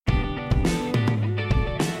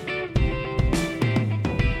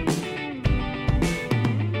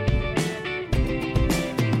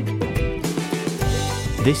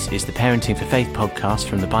This is the Parenting for Faith podcast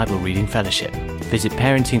from the Bible Reading Fellowship. Visit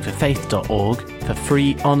parentingforfaith.org for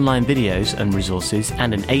free online videos and resources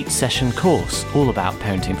and an 8-session course all about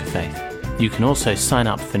parenting for faith. You can also sign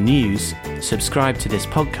up for news, subscribe to this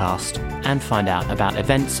podcast, and find out about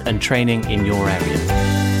events and training in your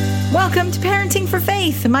area. Welcome to Parenting for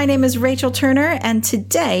Faith. My name is Rachel Turner, and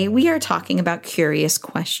today we are talking about curious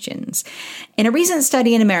questions. In a recent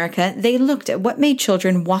study in America, they looked at what made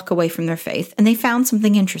children walk away from their faith, and they found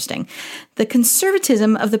something interesting. The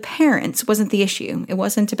conservatism of the parents wasn't the issue. It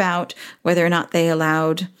wasn't about whether or not they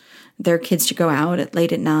allowed their kids to go out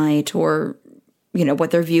late at night or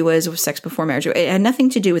what their view was of sex before marriage. It had nothing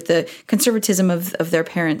to do with the conservatism of their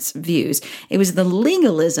parents' views. It was the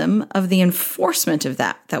legalism of the enforcement of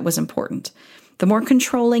that was important. The more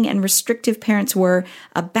controlling and restrictive parents were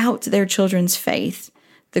about their children's faith,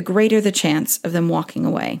 the greater the chance of them walking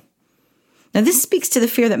away. Now, this speaks to the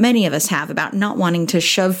fear that many of us have about not wanting to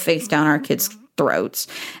shove faith down our kids' throats,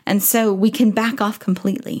 and so we can back off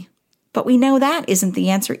completely. But we know that isn't the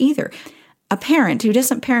answer either. A parent who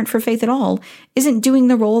doesn't parent for faith at all isn't doing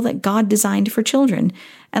the role that God designed for children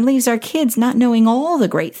and leaves our kids not knowing all the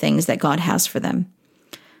great things that God has for them.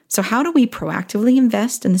 So how do we proactively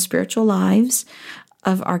invest in the spiritual lives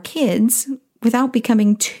of our kids without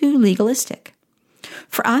becoming too legalistic?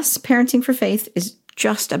 For us, parenting for faith is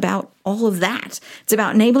just about all of that. It's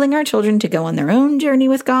about enabling our children to go on their own journey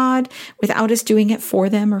with God without us doing it for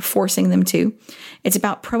them or forcing them to. It's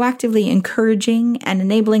about proactively encouraging and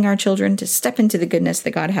enabling our children to step into the goodness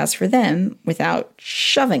that God has for them without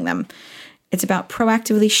shoving them. It's about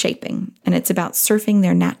proactively shaping, and it's about surfing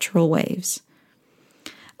their natural waves.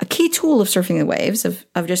 A key tool of surfing the waves, of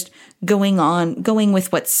just going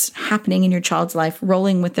with what's happening in your child's life,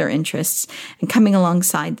 rolling with their interests, and coming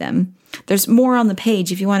alongside them. There's more on the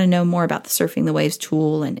page if you want to know more about the Surfing the Waves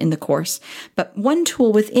tool and in the course. But one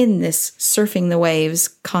tool within this Surfing the Waves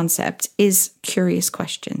concept is curious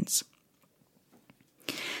questions.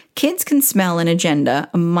 Kids can smell an agenda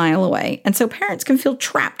a mile away, and so parents can feel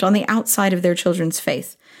trapped on the outside of their children's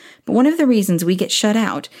faith. But one of the reasons we get shut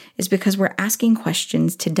out is because we're asking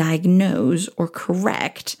questions to diagnose or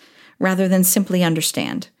correct rather than simply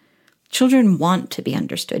understand. Children want to be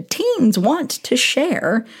understood. Teens want to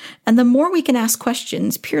share. And the more we can ask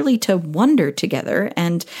questions purely to wonder together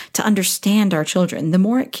and to understand our children, the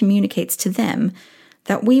more it communicates to them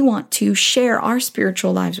that we want to share our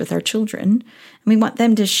spiritual lives with our children. And we want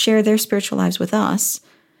them to share their spiritual lives with us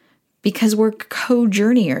because we're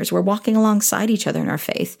co-journeyers. We're walking alongside each other in our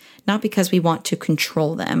faith, not because we want to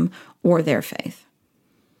control them or their faith.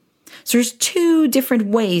 So there's 2 different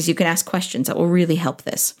ways you can ask questions that will really help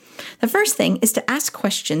this. The first thing is to ask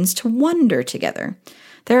questions to wonder together.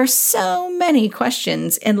 There are so many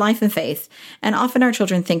questions in life and faith, and often our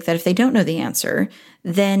children think that if they don't know the answer,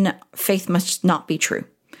 then faith must not be true.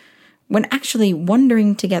 When actually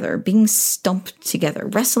wondering together, being stumped together,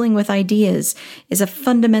 wrestling with ideas is a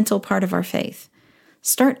fundamental part of our faith.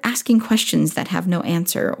 Start asking questions that have no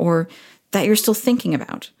answer or that you're still thinking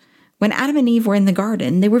about. When Adam and Eve were in the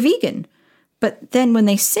garden, they were vegan. But then when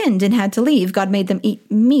they sinned and had to leave, God made them eat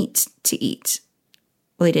meat to eat.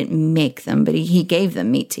 Well, he didn't make them, but he gave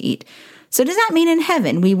them meat to eat. So does that mean in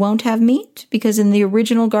heaven we won't have meat? Because in the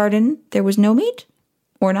original garden, there was no meat?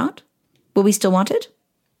 Or not? Will we still want it?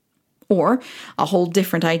 Or, a whole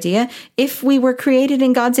different idea, if we were created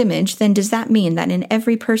in God's image, then does that mean that in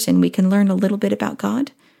every person we can learn a little bit about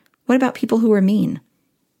God? What about people who are mean?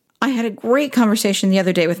 I had a great conversation the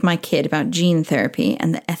other day with my kid about gene therapy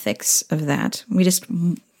and the ethics of that. We just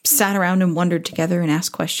sat around and wondered together and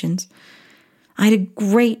asked questions. I had a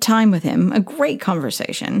great time with him, a great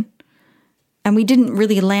conversation. And we didn't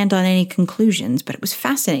really land on any conclusions, but it was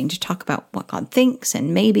fascinating to talk about what God thinks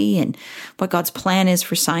and maybe and what God's plan is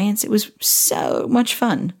for science. It was so much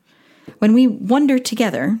fun. When we wonder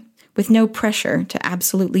together, with no pressure to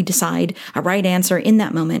absolutely decide a right answer in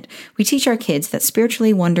that moment, we teach our kids that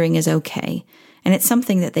spiritually wondering is okay, and it's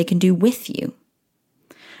something that they can do with you.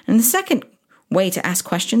 And the second way to ask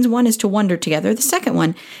questions, one is to wonder together. The second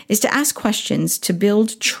one is to ask questions to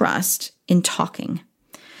build trust in talking.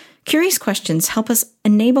 Curious questions help us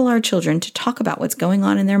enable our children to talk about what's going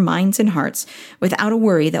on in their minds and hearts without a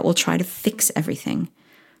worry that we'll try to fix everything.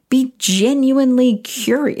 Be genuinely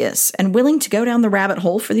curious and willing to go down the rabbit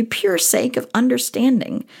hole for the pure sake of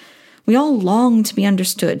understanding. We all long to be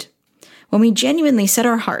understood. When we genuinely set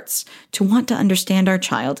our hearts to want to understand our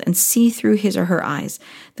child and see through his or her eyes,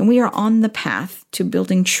 then we are on the path to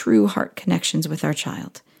building true heart connections with our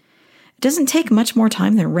child. It doesn't take much more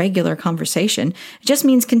time than regular conversation. It just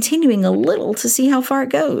means continuing a little to see how far it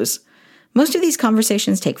goes. Most of these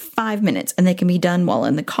conversations take 5 minutes, and they can be done while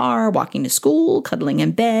in the car, walking to school, cuddling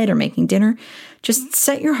in bed, or making dinner. Just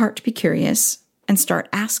set your heart to be curious and start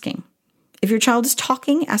asking. If your child is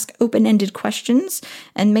talking, ask open-ended questions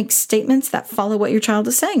and make statements that follow what your child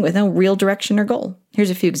is saying with no real direction or goal. Here's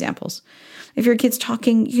a few examples. If your kid's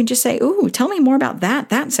talking, you can just say, "Ooh, tell me more about that.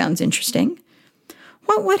 That sounds interesting.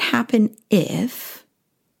 What would happen if?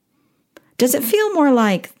 Does it feel more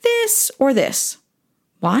like this or this?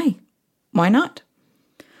 Why? Why not?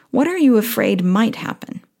 What are you afraid might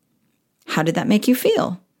happen? How did that make you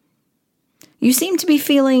feel? You seem to be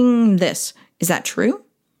feeling this. Is that true?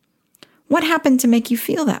 What happened to make you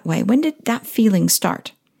feel that way? When did that feeling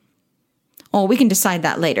start? Oh, we can decide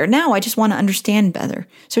that later. Now I just want to understand better.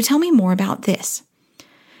 So tell me more about this."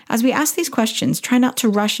 As we ask these questions, try not to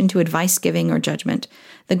rush into advice giving or judgment.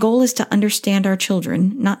 The goal is to understand our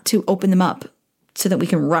children, not to open them up so that we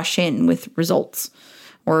can rush in with results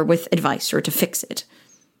or with advice or to fix it.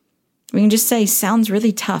 We can just say, "Sounds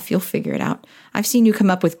really tough. You'll figure it out. I've seen you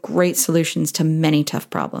come up with great solutions to many tough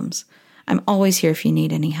problems. I'm always here if you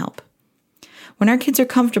need any help." When our kids are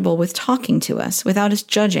comfortable with talking to us without us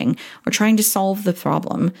judging or trying to solve the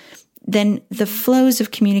problem, then the flows of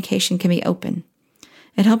communication can be open.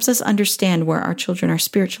 It helps us understand where our children are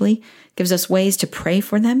spiritually, gives us ways to pray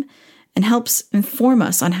for them, and helps inform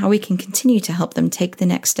us on how we can continue to help them take the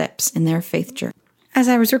next steps in their faith journey. As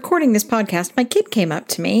I was recording this podcast, my kid came up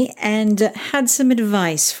to me and had some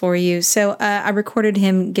advice for you. So I recorded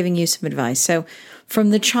him giving you some advice. So from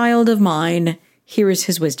the child of mine, here is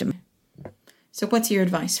his wisdom. So what's your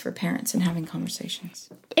advice for parents in having conversations?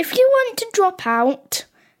 If you want to drop out,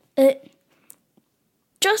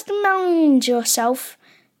 just remind yourself,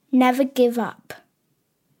 never give up.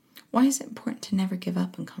 Why is it important to never give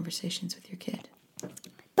up in conversations with your kid?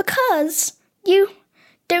 Because if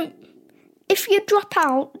you drop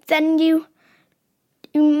out, then you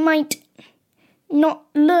might not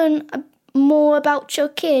learn more about your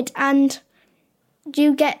kid, and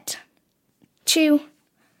you get to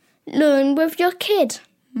learn with your kid.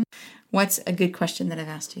 What's a good question that I've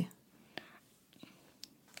asked you?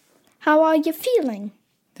 How are you feeling?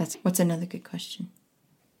 What's another good question?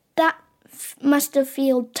 That must have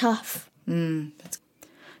felt tough.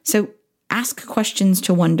 So ask questions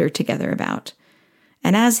to wonder together about.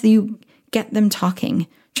 And as you get them talking,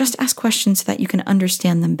 just ask questions so that you can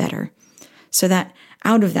understand them better. So that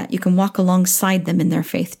out of that, you can walk alongside them in their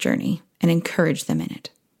faith journey and encourage them in it.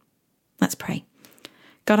 Let's pray.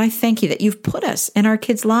 God, I thank you that you've put us in our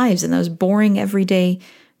kids' lives in those boring everyday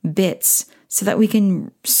bits so that we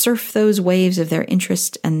can surf those waves of their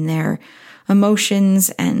interest and their emotions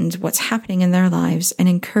and what's happening in their lives and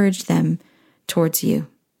encourage them towards you.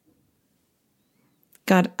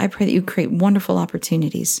 God, I pray that you create wonderful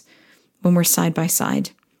opportunities when we're side by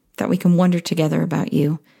side, that we can wonder together about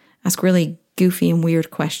you, ask really goofy and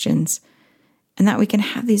weird questions, and that we can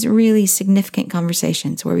have these really significant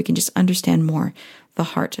conversations where we can just understand more the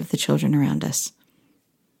heart of the children around us.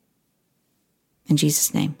 In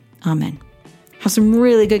Jesus' name, amen. Have some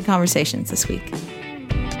really good conversations this week.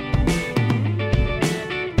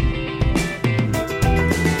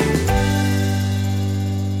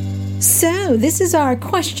 So this is our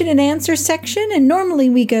question and answer section, and normally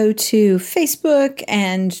we go to Facebook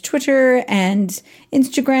and Twitter and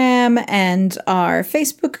Instagram and our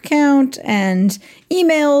Facebook account and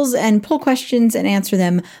emails and pull questions and answer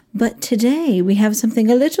them. But today we have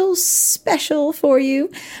something a little special for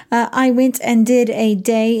you. I went and did a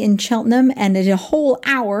day in Cheltenham and did a whole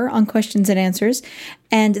hour on questions and answers,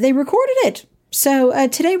 and they recorded it. So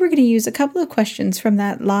today we're going to use a couple of questions from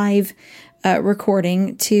that live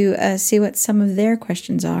recording to see what some of their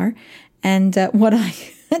questions are and what I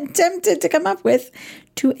attempted to come up with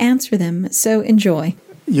to answer them. So enjoy.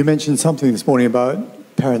 You mentioned something this morning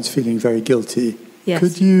about parents feeling very guilty. Yes.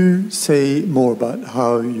 Could you say more about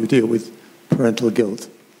how you deal with parental guilt?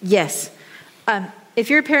 Yes. If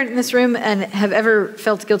you're a parent in this room and have ever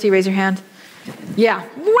felt guilty, raise your hand. Yeah.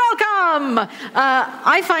 Welcome.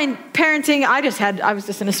 I find parenting, I was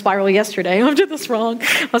just in a spiral yesterday. I did this wrong.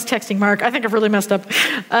 I was texting Mark. I think I've really messed up.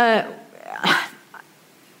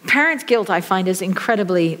 Parents' guilt, I find, is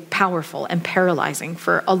incredibly powerful and paralyzing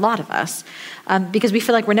for a lot of us because we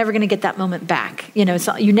feel like we're never going to get that moment back. You know,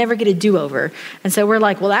 you never get a do-over. And so we're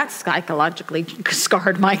like, well, that psychologically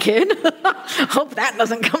scarred my kid. Hope that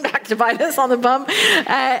doesn't come back to bite us on the bum.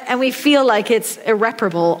 And we feel like it's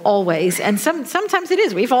irreparable always. And sometimes it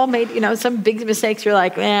is. We've all made, some big mistakes. You're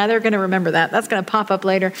like, they're going to remember that. That's going to pop up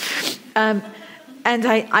later. And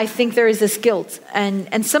I think there is this guilt.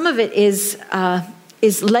 And some of it is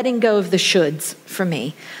is letting go of the shoulds for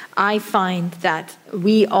me. I find that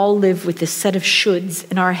we all live with this set of shoulds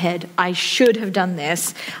in our head. I should have done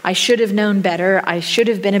this. I should have known better. I should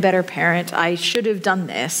have been a better parent. I should have done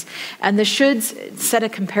this. And the shoulds set a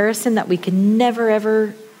comparison that we can never,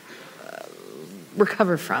 ever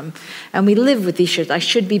recover from. And we live with these shoulds. I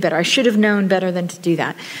should be better. I should have known better than to do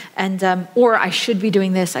that. And or I should be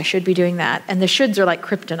doing this. I should be doing that. And the shoulds are like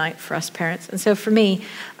kryptonite for us parents. And so for me,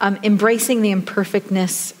 embracing the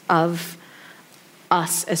imperfectness of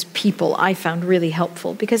us as people, I found really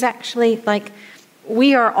helpful, because actually, like,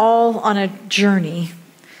 we are all on a journey.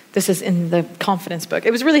 This is in the confidence book.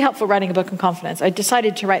 It was really helpful writing a book on confidence. I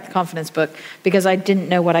decided to write the confidence book because I didn't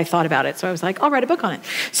know what I thought about it. So I was like, I'll write a book on it.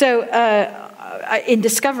 So in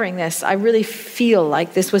discovering this, I really feel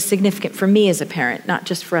like this was significant for me as a parent, not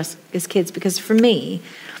just for us as kids, because for me,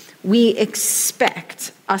 we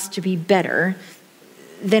expect us to be better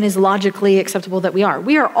than is logically acceptable that we are.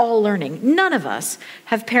 We are all learning. None of us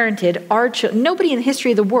have parented our children. Nobody in the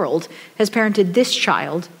history of the world has parented this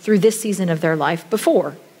child through this season of their life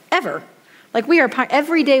before, ever. Like, we are,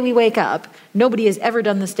 every day we wake up, nobody has ever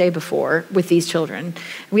done this day before with these children.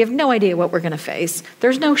 We have no idea what we're going to face.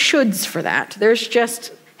 There's no shoulds for that. There's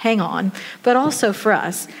just hang on. But also for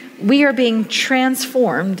us, we are being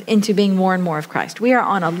transformed into being more and more of Christ. We are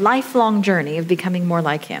on a lifelong journey of becoming more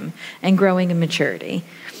like him and growing in maturity.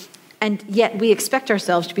 And yet we expect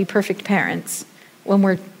ourselves to be perfect parents when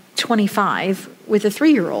we're 25 with a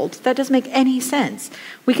 3-year-old. That doesn't make any sense.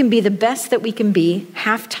 We can be the best that we can be,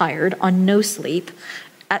 half tired, on no sleep,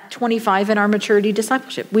 at 25 in our maturity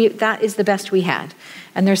discipleship. That is the best we had.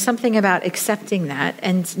 And there's something about accepting that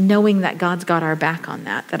and knowing that God's got our back on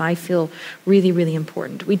that I feel really, really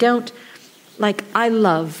important. We don't, like, I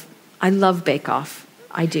love Bake Off.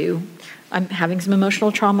 I do. I'm having some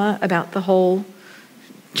emotional trauma about the whole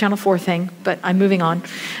Channel 4 thing, but I'm moving on.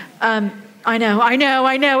 I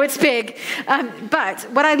know, it's big. But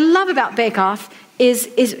what I love about Bake Off is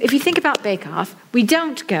if you think about Bake Off, we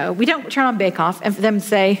don't turn on Bake Off and for them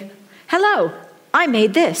say, hello, I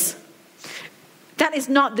made this. That is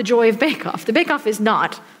not the joy of Bake Off. The Bake Off is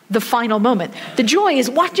not the final moment. The joy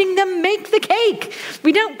is watching them make the cake.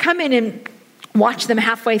 We don't come in and watch them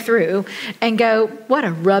halfway through and go, what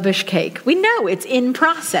a rubbish cake. We know it's in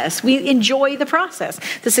process. We enjoy the process,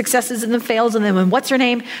 the successes and the fails. And then when what's her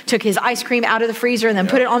name took his ice cream out of the freezer and then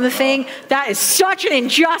put it on the thing, that is such an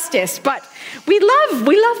injustice. But we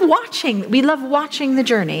love watching the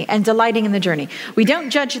journey and delighting in the journey. We don't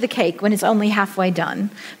judge the cake when it's only halfway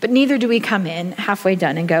done, but neither do we come in halfway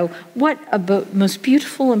done and go, what a most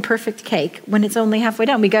beautiful and perfect cake when it's only halfway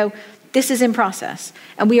done. We go, this is in process,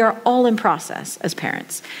 and we are all in process as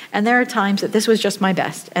parents. And there are times that this was just my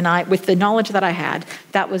best, and with the knowledge that I had,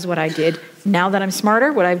 that was what I did. Now that I'm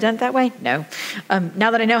smarter, would I have done it that way? No.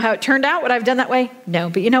 Now that I know how it turned out, would I have done that way? No.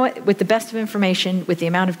 But you know what? With the best of information, with the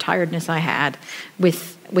amount of tiredness I had,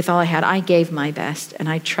 with all I had, I gave my best, and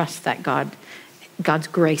I trust that God's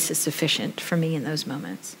grace is sufficient for me in those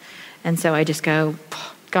moments. And so I just go,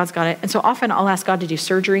 God's got it. And so often I'll ask God to do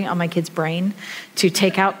surgery on my kid's brain to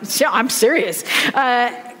take out, I'm serious,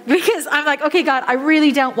 because I'm like, okay, God, I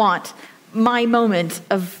really don't want my moment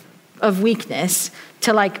of weakness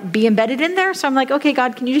to like be embedded in there. So I'm like, okay,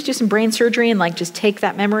 God, can you just do some brain surgery and like just take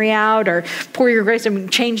that memory out, or pour your grace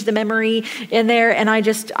and change the memory in there? And I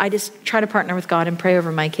just try to partner with God and pray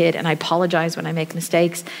over my kid. And I apologize when I make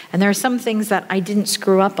mistakes. And there are some things that I didn't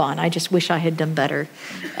screw up on. I just wish I had done better.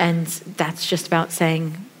 And that's just about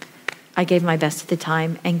saying, I gave my best at the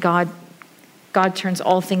time. And God turns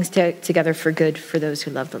all things together for good for those who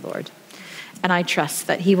love the Lord. And I trust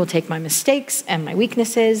that he will take my mistakes and my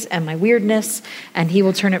weaknesses and my weirdness, and he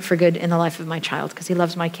will turn it for good in the life of my child, because he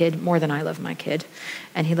loves my kid more than I love my kid.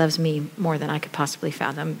 And he loves me more than I could possibly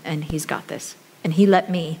fathom. And he's got this. And he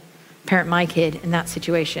let me parent my kid in that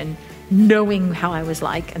situation, knowing how I was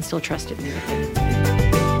like, and still trusted me with it.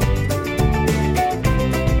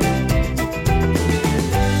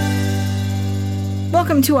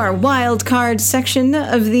 Welcome to our wild card section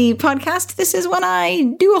of the podcast. This is when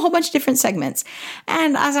I do a whole bunch of different segments.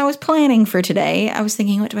 And as I was planning for today, I was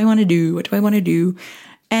thinking, what do I want to do? What do I want to do?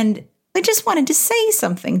 And I just wanted to say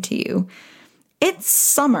something to you. It's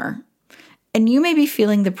summer, and you may be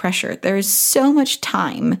feeling the pressure. There is so much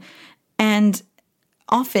time, and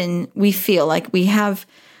often we feel like we have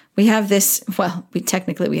this, well, we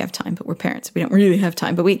have time, but we're parents. We don't really have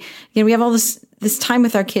time, but we have all this time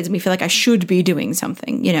with our kids, and we feel like I should be doing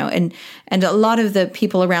something, and a lot of the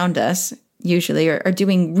people around us usually are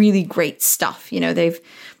doing really great stuff.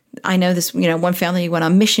 I know this, one family went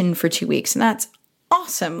on mission for 2 weeks, and that's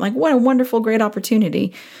awesome. Like, what a wonderful, great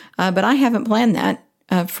opportunity. But I haven't planned that.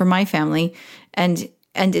 for my family. And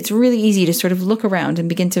it's really easy to sort of look around and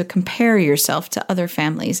begin to compare yourself to other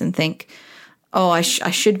families and think, oh, I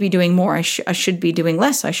should be doing more. I should be doing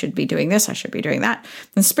less. I should be doing this. I should be doing that.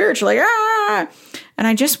 And spiritually, And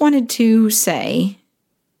I just wanted to say,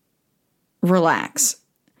 relax.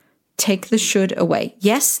 Take the should away.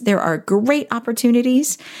 Yes, there are great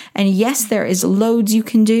opportunities. And yes, there is loads you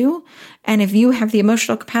can do. And if you have the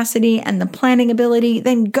emotional capacity and the planning ability,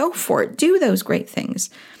 then go for it. Do those great things.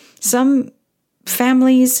 Some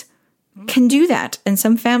families can do that, and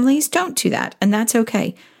some families don't do that, and that's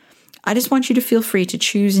okay. I just want you to feel free to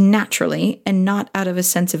choose naturally and not out of a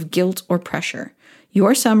sense of guilt or pressure.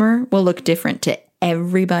 Your summer will look different to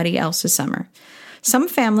everybody else's summer. Some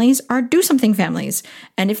families are do something families.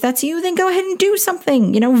 And if that's you, then go ahead and do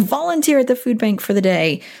something. Volunteer at the food bank for the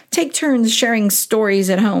day. Take turns sharing stories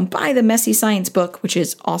at home. Buy the Messy Science book, which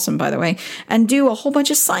is awesome, by the way. And do a whole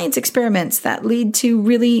bunch of science experiments that lead to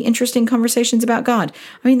really interesting conversations about God.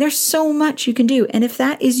 I mean, there's so much you can do. And if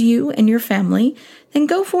that is you and your family, then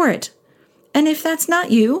go for it. And if that's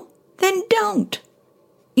not you, then don't.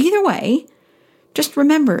 Either way, just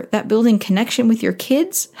remember that building connection with your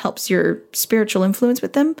kids helps your spiritual influence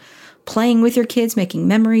with them. Playing with your kids, making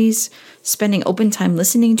memories, spending open time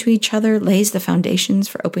listening to each other lays the foundations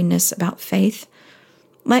for openness about faith.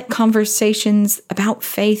 Let conversations about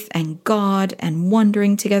faith and God and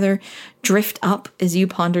wondering together drift up as you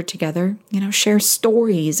ponder together. Share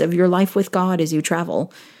stories of your life with God as you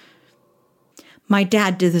travel. My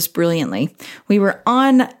dad did this brilliantly. We were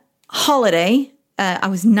on holiday. I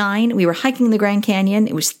was 9. We were hiking the Grand Canyon.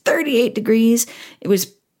 It was 38 degrees. It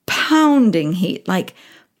was pounding heat, like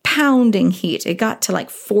pounding heat. It got to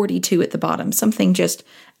like 42 at the bottom, something just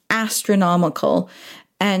astronomical.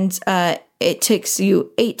 And it takes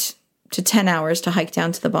you 8 to 10 hours to hike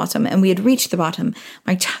down to the bottom. And we had reached the bottom.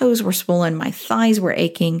 My toes were swollen. My thighs were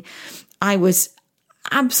aching. I was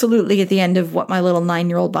absolutely at the end of what my little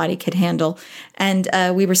 9-year-old body could handle. And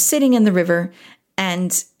we were sitting in the river,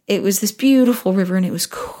 and it was this beautiful river, and it was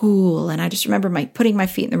cool. And I just remember putting my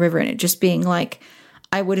feet in the river and it just being like,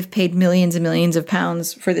 I would have paid millions and millions of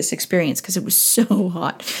pounds for this experience because it was so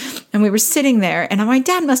hot. And we were sitting there, and my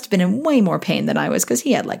dad must have been in way more pain than I was because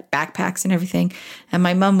he had like backpacks and everything. And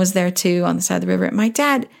my mom was there too on the side of the river. And my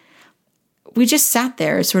dad, we just sat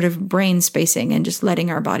there sort of brain spacing and just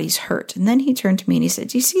letting our bodies hurt. And then he turned to me and he said,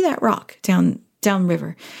 do you see that rock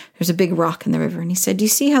downriver? There's a big rock in the river. And he said, do you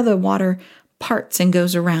see how the water parts and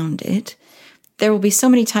goes around it? There will be so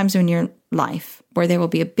many times in your life where there will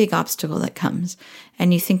be a big obstacle that comes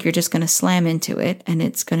and you think you're just going to slam into it and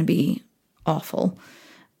it's going to be awful.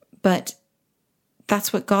 But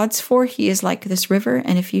that's what God's for. He is like this river.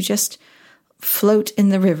 And if you just float in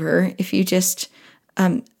the river, if you just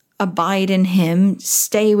abide in him,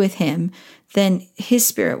 stay with him, then his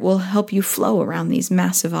spirit will help you flow around these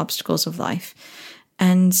massive obstacles of life.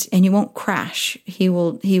 And you won't crash. He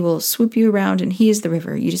will swoop you around, and he is the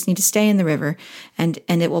river. You just need to stay in the river, and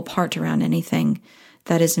it will part around anything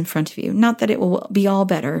that is in front of you. Not that it will be all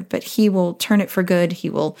better, but he will turn it for good. He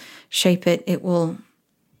will shape it. It will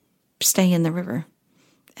stay in the river,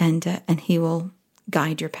 and he will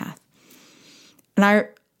guide your path. And my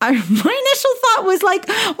initial thought was like,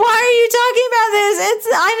 why are you talking about this?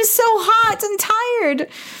 I'm so hot and tired.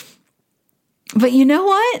 But you know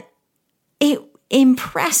what? It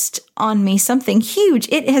impressed on me something huge.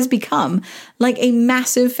 It has become like a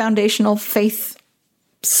massive foundational faith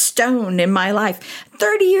stone in my life.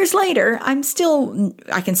 30 years later, I can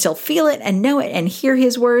still feel it and know it and hear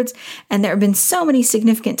his words. And there have been so many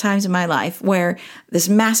significant times in my life where this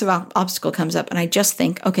massive obstacle comes up and I just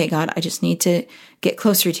think, okay, God, I just need to get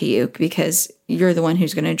closer to you because you're the one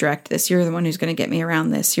who's going to direct this. You're the one who's going to get me around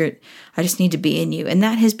this. I just need to be in you. And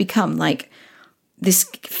that has become like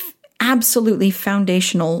this absolutely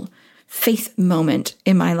foundational faith moment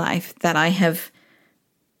in my life that I have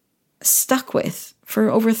stuck with for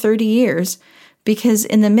over 30 years, because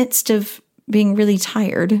in the midst of being really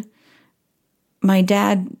tired, my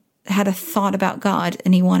dad had a thought about God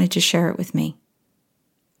and he wanted to share it with me.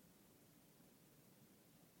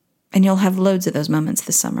 And you'll have loads of those moments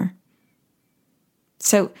this summer.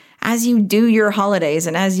 So as you do your holidays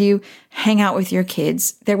and as you hang out with your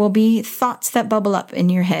kids, there will be thoughts that bubble up in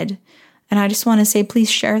your head. And I just want to say, please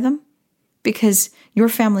share them, because your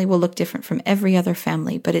family will look different from every other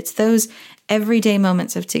family. But it's those everyday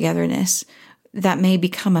moments of togetherness that may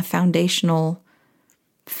become a foundational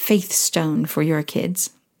faith stone for your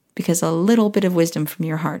kids, because a little bit of wisdom from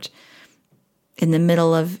your heart in the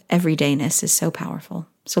middle of everydayness is so powerful.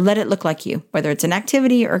 So let it look like you, whether it's an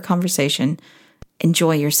activity or a conversation.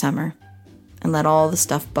 Enjoy your summer and let all the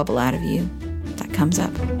stuff bubble out of you that that comes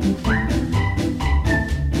up.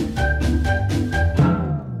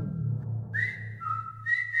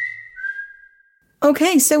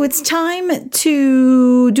 Okay, so it's time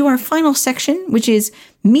to do our final section, which is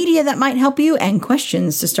media that might help you and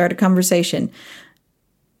questions to start a conversation.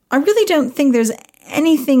 I really don't think there's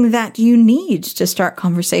anything that you need to start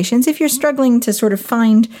conversations. If you're struggling to sort of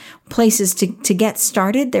find places to get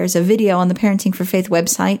started, there's a video on the Parenting for Faith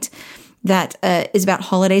website that is about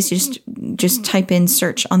holidays. You just type in,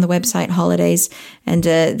 search on the website holidays, and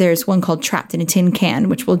there's one called Trapped in a Tin Can,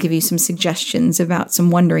 which will give you some suggestions about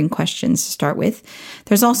some wondering questions to start with.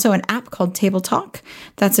 There's also an app called Table Talk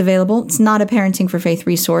that's available. It's not a Parenting for Faith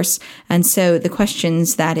resource, and so the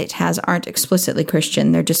questions that it has aren't explicitly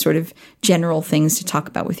Christian. They're just sort of general things to talk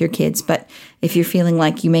about with your kids. But if you're feeling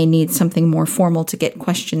like you may need something more formal to get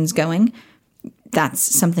questions going, that's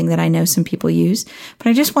something that I know some people use. But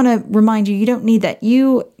I just want to remind you, you don't need that.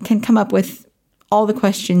 You can come up with all the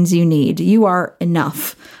questions you need. You are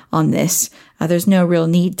enough on this. There's no real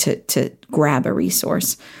need to grab a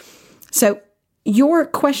resource. So your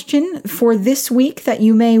question for this week that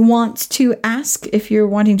you may want to ask if you're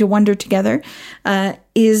wanting to wonder together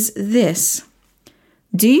is this.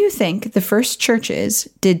 Do you think the first churches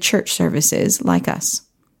did church services like us?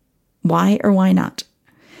 Why or why not?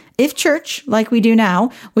 If church, like we do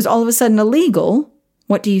now, was all of a sudden illegal,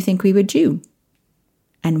 what do you think we would do?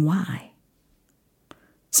 And why?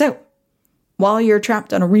 So, while you're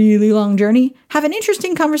trapped on a really long journey, have an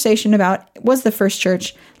interesting conversation about, was the first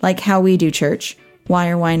church like how we do church? Why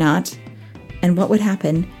or why not? And what would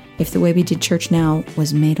happen if the way we did church now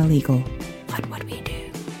was made illegal? What would we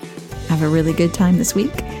do? Have a really good time this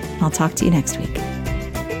week. I'll talk to you next week.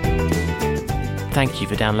 Thank you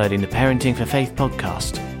for downloading the Parenting for Faith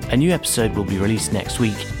podcast. A new episode will be released next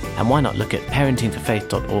week, and why not look at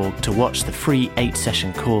parentingforfaith.org to watch the free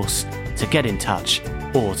 8-session course, to get in touch,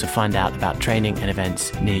 or to find out about training and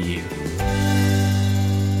events near you.